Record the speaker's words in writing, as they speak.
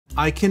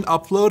I can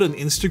upload an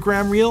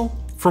Instagram reel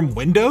from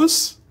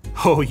Windows?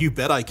 Oh, you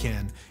bet I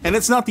can. And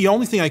it's not the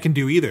only thing I can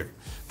do either.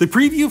 The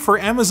preview for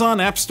Amazon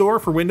App Store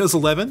for Windows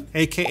 11,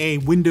 aka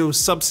Windows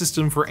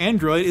Subsystem for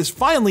Android, is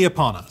finally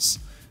upon us.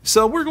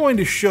 So we're going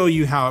to show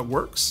you how it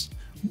works,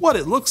 what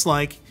it looks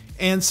like,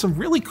 and some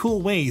really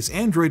cool ways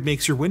Android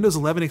makes your Windows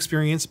 11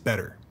 experience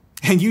better.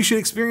 And you should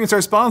experience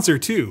our sponsor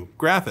too,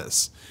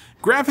 Graphis.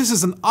 Graphis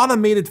is an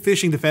automated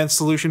phishing defense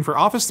solution for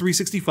Office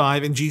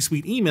 365 and G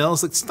Suite emails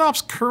that stops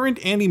current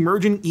and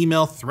emerging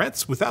email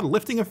threats without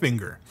lifting a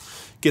finger.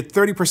 Get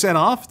 30%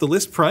 off the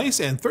list price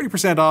and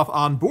 30% off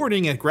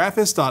onboarding at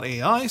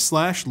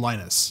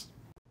graphis.ai/Linus.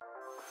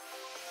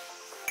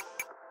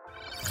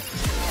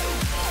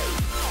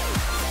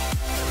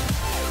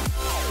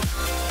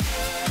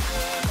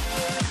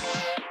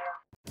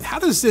 How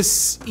does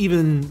this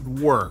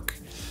even work?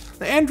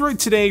 Android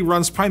today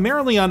runs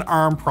primarily on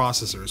ARM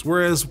processors,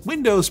 whereas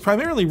Windows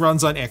primarily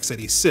runs on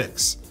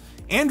x86.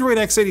 Android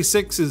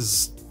x86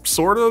 is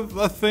sort of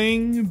a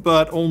thing,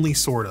 but only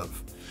sort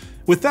of.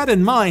 With that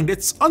in mind,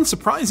 it's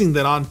unsurprising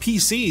that on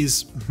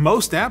PCs,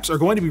 most apps are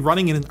going to be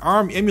running in an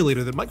ARM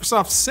emulator that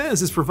Microsoft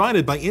says is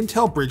provided by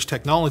Intel Bridge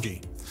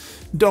Technology.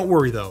 Don't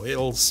worry though,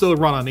 it'll still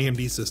run on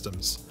AMD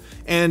systems.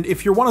 And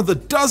if you're one of the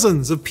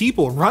dozens of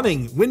people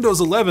running Windows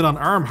 11 on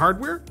ARM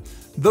hardware,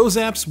 those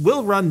apps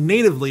will run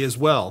natively as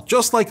well,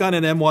 just like on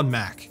an M1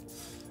 Mac.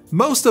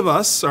 Most of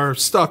us are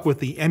stuck with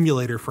the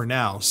emulator for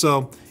now,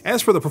 so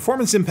as for the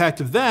performance impact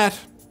of that,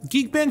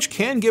 Geekbench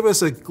can give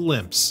us a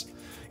glimpse.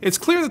 It's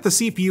clear that the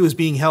CPU is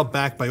being held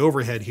back by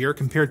overhead here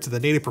compared to the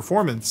native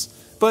performance,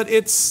 but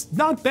it's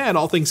not bad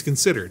all things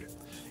considered.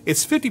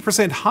 It's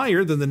 50%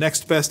 higher than the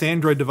next best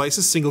Android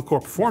device's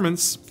single-core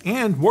performance,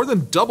 and more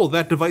than double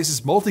that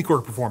device's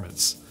multi-core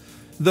performance.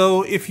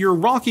 Though if you're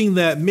rocking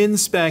that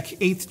min-spec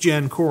 8th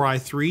gen Core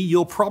i3,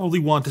 you'll probably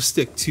want to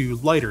stick to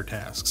lighter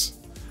tasks.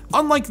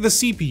 Unlike the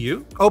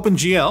CPU,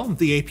 OpenGL,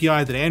 the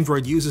API that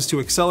Android uses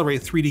to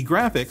accelerate 3D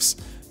graphics,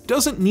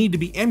 doesn't need to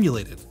be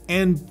emulated,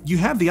 and you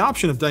have the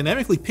option of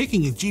dynamically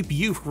picking a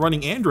GPU for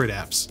running Android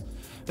apps.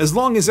 As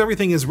long as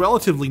everything is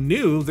relatively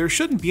new, there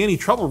shouldn't be any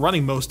trouble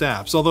running most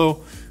apps,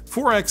 although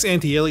 4x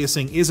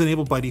anti-aliasing is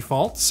enabled by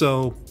default,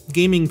 so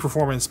gaming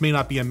performance may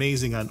not be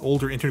amazing on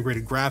older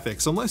integrated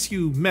graphics unless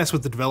you mess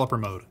with the developer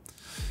mode.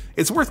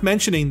 It's worth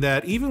mentioning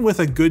that even with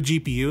a good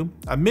GPU,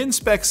 a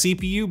min-spec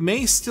CPU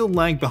may still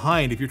lag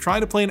behind if you're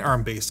trying to play an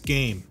ARM-based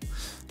game.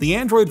 The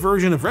Android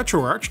version of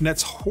RetroArch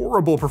nets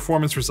horrible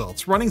performance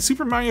results, running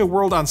Super Mario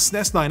World on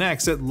SNES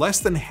 9X at less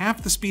than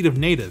half the speed of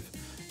native,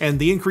 and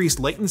the increased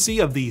latency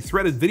of the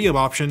threaded video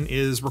option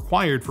is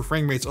required for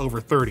frame rates over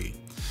 30.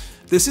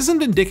 This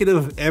isn't indicative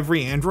of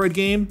every Android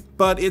game,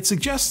 but it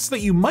suggests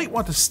that you might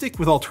want to stick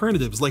with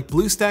alternatives like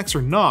BlueStacks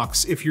or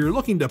Nox if you're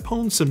looking to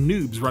pwn some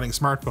noobs running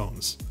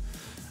smartphones.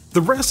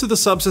 The rest of the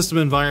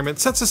subsystem environment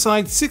sets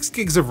aside 6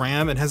 gigs of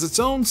RAM and has its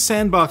own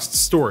sandboxed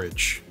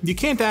storage. You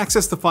can't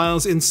access the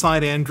files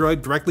inside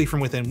Android directly from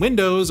within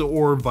Windows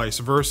or vice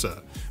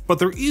versa, but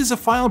there is a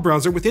file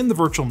browser within the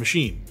virtual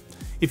machine.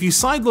 If you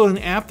sideload an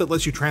app that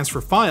lets you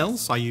transfer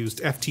files, I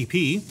used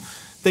FTP,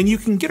 then you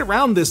can get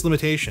around this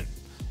limitation.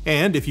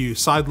 And if you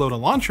sideload a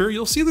launcher,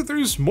 you'll see that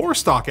there's more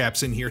stock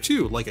apps in here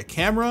too, like a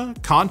camera,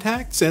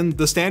 contacts, and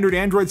the standard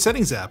Android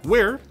settings app,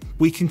 where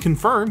we can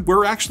confirm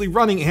we're actually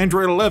running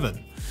Android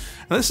 11.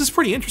 Now this is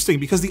pretty interesting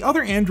because the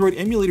other Android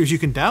emulators you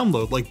can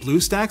download, like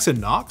BlueStacks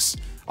and Nox,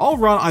 all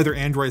run either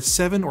Android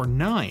 7 or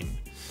 9.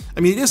 I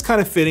mean, it is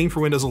kind of fitting for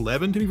Windows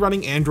 11 to be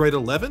running Android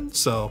 11,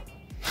 so...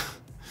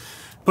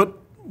 But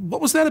what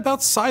was that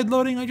about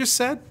sideloading I just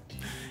said?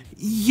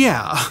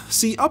 Yeah,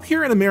 see, up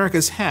here in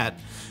America's hat,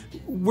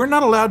 we're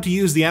not allowed to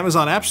use the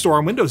Amazon App Store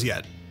on Windows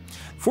yet.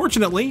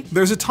 Fortunately,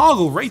 there's a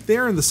toggle right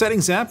there in the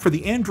Settings app for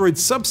the Android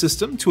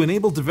subsystem to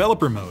enable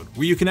developer mode,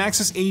 where you can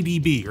access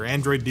ADB, or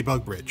Android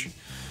Debug Bridge.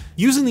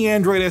 Using the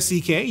Android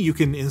SDK, you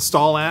can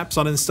install apps,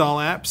 uninstall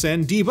apps,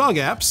 and debug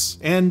apps,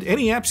 and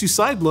any apps you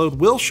sideload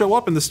will show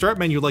up in the start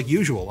menu like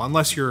usual,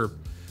 unless you're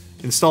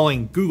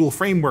installing Google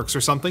frameworks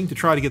or something to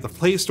try to get the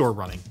Play Store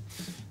running.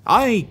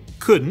 I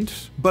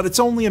couldn't, but it's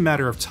only a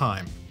matter of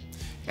time.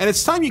 And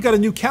it's time you got a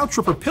new couch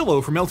ripper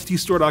pillow from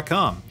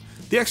LTTstore.com.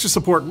 The extra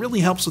support really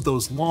helps with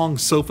those long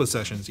sofa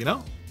sessions, you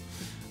know?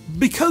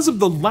 Because of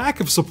the lack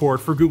of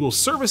support for Google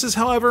services,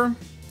 however,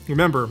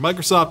 remember,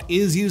 Microsoft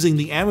is using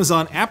the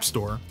Amazon App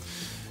Store,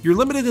 you're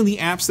limited in the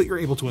apps that you're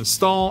able to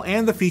install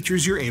and the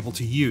features you're able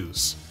to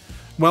use.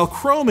 While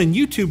Chrome and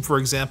YouTube, for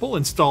example,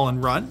 install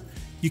and run,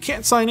 you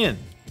can't sign in.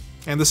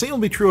 And the same will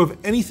be true of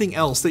anything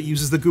else that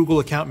uses the Google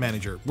Account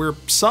Manager, where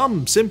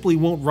some simply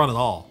won't run at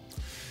all.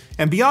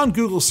 And beyond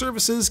Google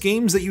services,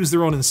 games that use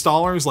their own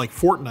installers like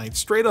Fortnite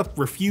straight up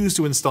refuse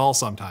to install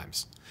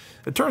sometimes.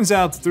 It turns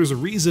out that there's a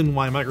reason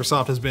why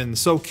Microsoft has been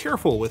so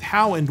careful with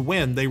how and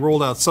when they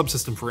rolled out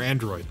Subsystem for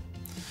Android.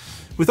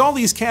 With all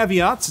these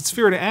caveats, it's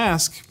fair to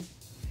ask,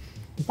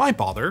 why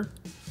bother?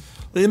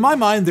 In my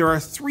mind, there are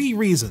 3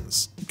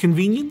 reasons: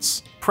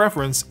 convenience,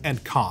 preference,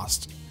 and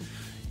cost.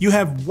 You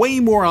have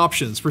way more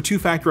options for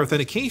two-factor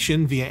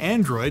authentication via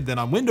Android than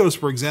on Windows,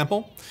 for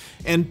example,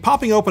 and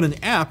popping open an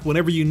app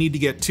whenever you need to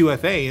get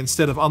 2FA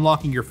instead of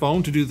unlocking your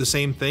phone to do the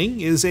same thing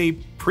is a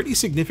pretty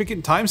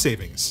significant time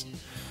savings.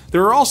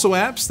 There are also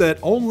apps that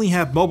only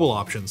have mobile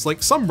options,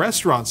 like some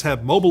restaurants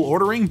have mobile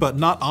ordering but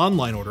not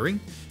online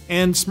ordering,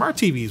 and smart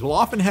TVs will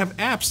often have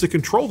apps to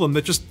control them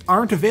that just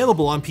aren't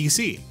available on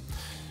PC.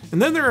 And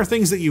then there are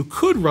things that you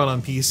could run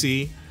on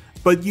PC,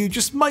 but you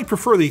just might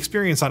prefer the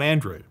experience on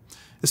Android,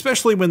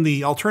 especially when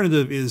the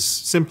alternative is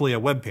simply a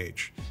web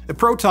page. A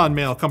Proton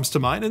Mail comes to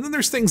mind, and then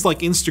there's things like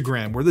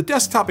Instagram, where the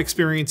desktop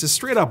experience is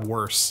straight up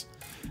worse.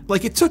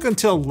 Like, it took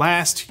until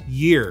last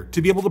year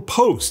to be able to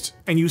post,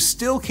 and you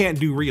still can't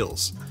do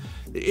Reels.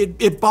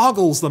 It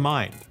boggles the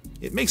mind.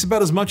 It makes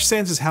about as much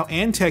sense as how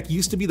Antec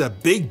used to be the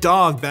big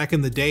dog back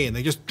in the day and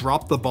they just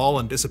dropped the ball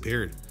and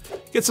disappeared.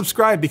 Get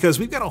subscribed because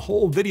we've got a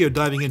whole video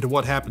diving into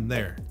what happened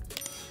there.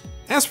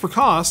 As for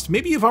cost,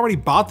 maybe you've already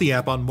bought the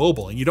app on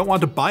mobile and you don't want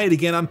to buy it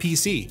again on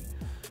PC.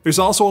 There's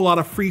also a lot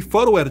of free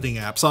photo editing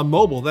apps on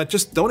mobile that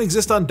just don't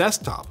exist on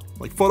desktop,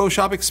 like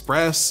Photoshop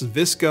Express,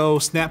 Visco,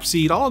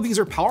 Snapseed. All of these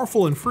are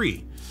powerful and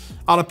free.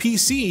 On a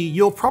PC,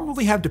 you'll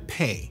probably have to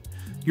pay.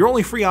 Your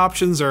only free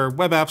options are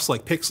web apps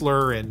like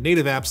Pixlr and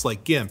native apps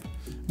like GIMP,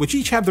 which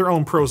each have their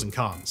own pros and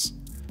cons.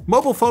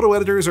 Mobile photo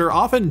editors are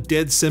often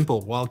dead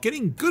simple while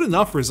getting good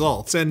enough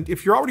results, and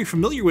if you're already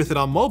familiar with it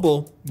on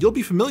mobile, you'll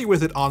be familiar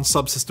with it on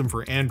subsystem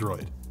for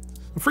Android.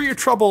 For your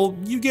trouble,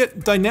 you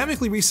get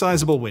dynamically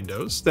resizable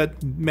windows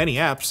that many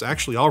apps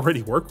actually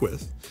already work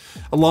with,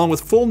 along with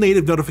full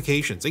native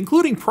notifications,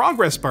 including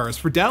progress bars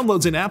for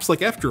downloads in apps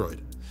like F-Droid.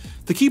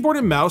 The keyboard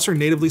and mouse are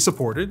natively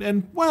supported,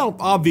 and well,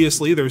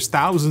 obviously there's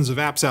thousands of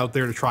apps out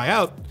there to try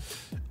out.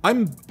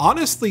 I'm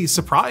honestly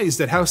surprised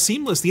at how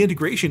seamless the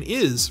integration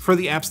is for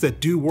the apps that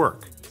do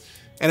work.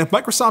 And if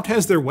Microsoft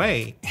has their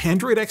way,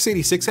 Android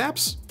x86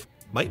 apps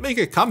might make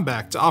a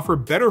comeback to offer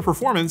better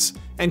performance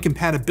and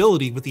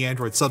compatibility with the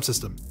Android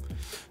subsystem.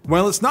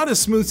 While it's not as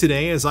smooth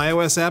today as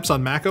iOS apps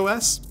on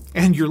macOS,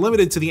 and you're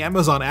limited to the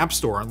Amazon App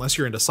Store unless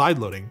you're into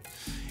sideloading,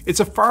 it's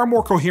a far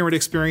more coherent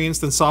experience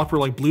than software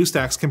like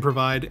BlueStacks can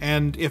provide,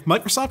 and if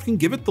Microsoft can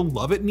give it the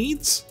love it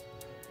needs,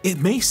 it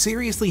may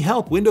seriously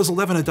help Windows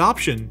 11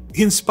 adoption,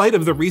 in spite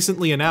of the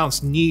recently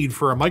announced need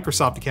for a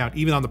Microsoft account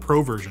even on the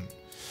Pro version.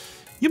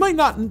 You might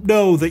not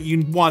know that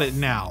you want it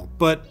now,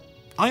 but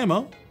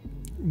IMO,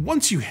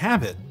 once you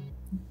have it,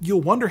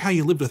 you'll wonder how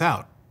you lived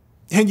without.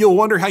 And you'll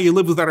wonder how you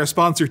lived without our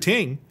sponsor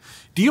Ting.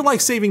 Do you like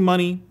saving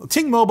money? Well,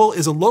 Ting Mobile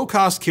is a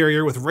low-cost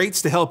carrier with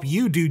rates to help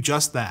you do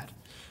just that.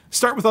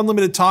 Start with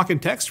unlimited talk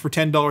and text for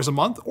 $10 a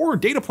month or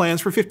data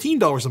plans for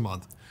 $15 a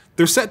month.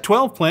 Their Set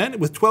 12 plan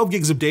with 12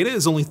 gigs of data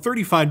is only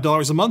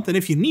 $35 a month, and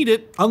if you need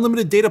it,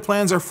 unlimited data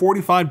plans are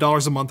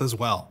 $45 a month as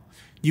well.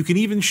 You can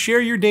even share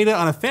your data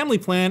on a family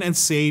plan and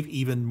save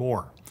even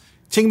more.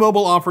 Ting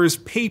Mobile offers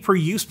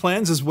pay-per-use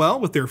plans as well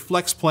with their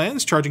Flex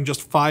plans charging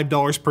just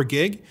 $5 per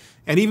gig,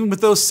 and even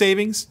with those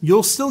savings,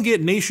 you'll still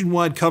get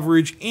nationwide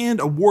coverage and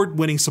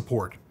award-winning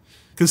support.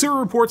 Consumer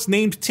Reports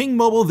named Ting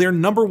Mobile their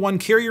 #1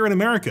 carrier in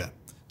America.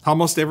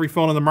 Almost every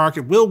phone on the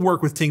market will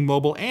work with Ting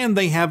Mobile, and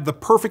they have the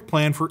perfect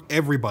plan for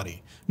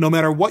everybody, no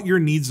matter what your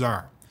needs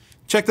are.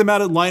 Check them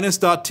out at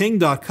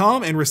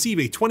linus.ting.com and receive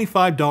a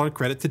 $25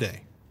 credit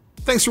today.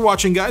 Thanks for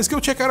watching, guys. Go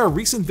check out our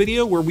recent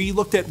video where we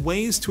looked at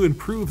ways to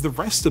improve the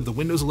rest of the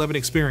Windows 11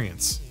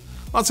 experience.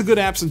 Lots of good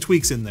apps and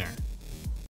tweaks in there.